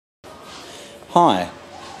Hi,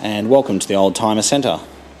 and welcome to the Oldtimer Centre.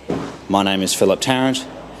 My name is Philip Tarrant,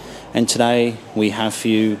 and today we have for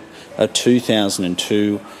you a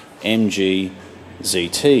 2002 M.G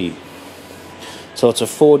ZT. So it's a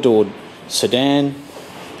four-door sedan.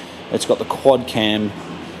 It's got the quad cam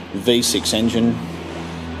V6 engine,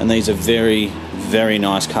 and these are very, very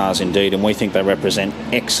nice cars indeed, and we think they represent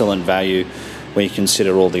excellent value when you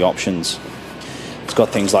consider all the options. It's got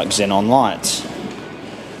things like xenon lights.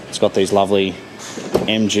 It's got these lovely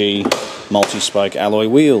MG multi-spoke alloy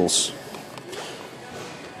wheels.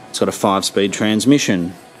 It's got a 5-speed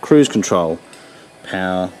transmission, cruise control,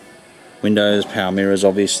 power windows, power mirrors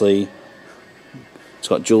obviously. It's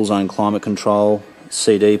got dual zone climate control,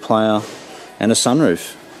 CD player and a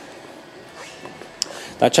sunroof.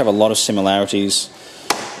 They actually have a lot of similarities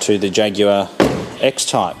to the Jaguar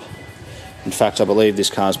X-Type. In fact, I believe this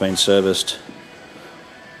car's been serviced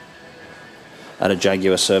at a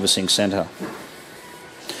Jaguar servicing centre.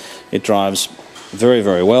 It drives very,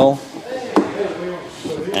 very well,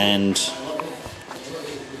 and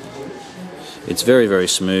it's very, very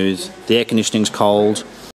smooth. The air conditioning's cold.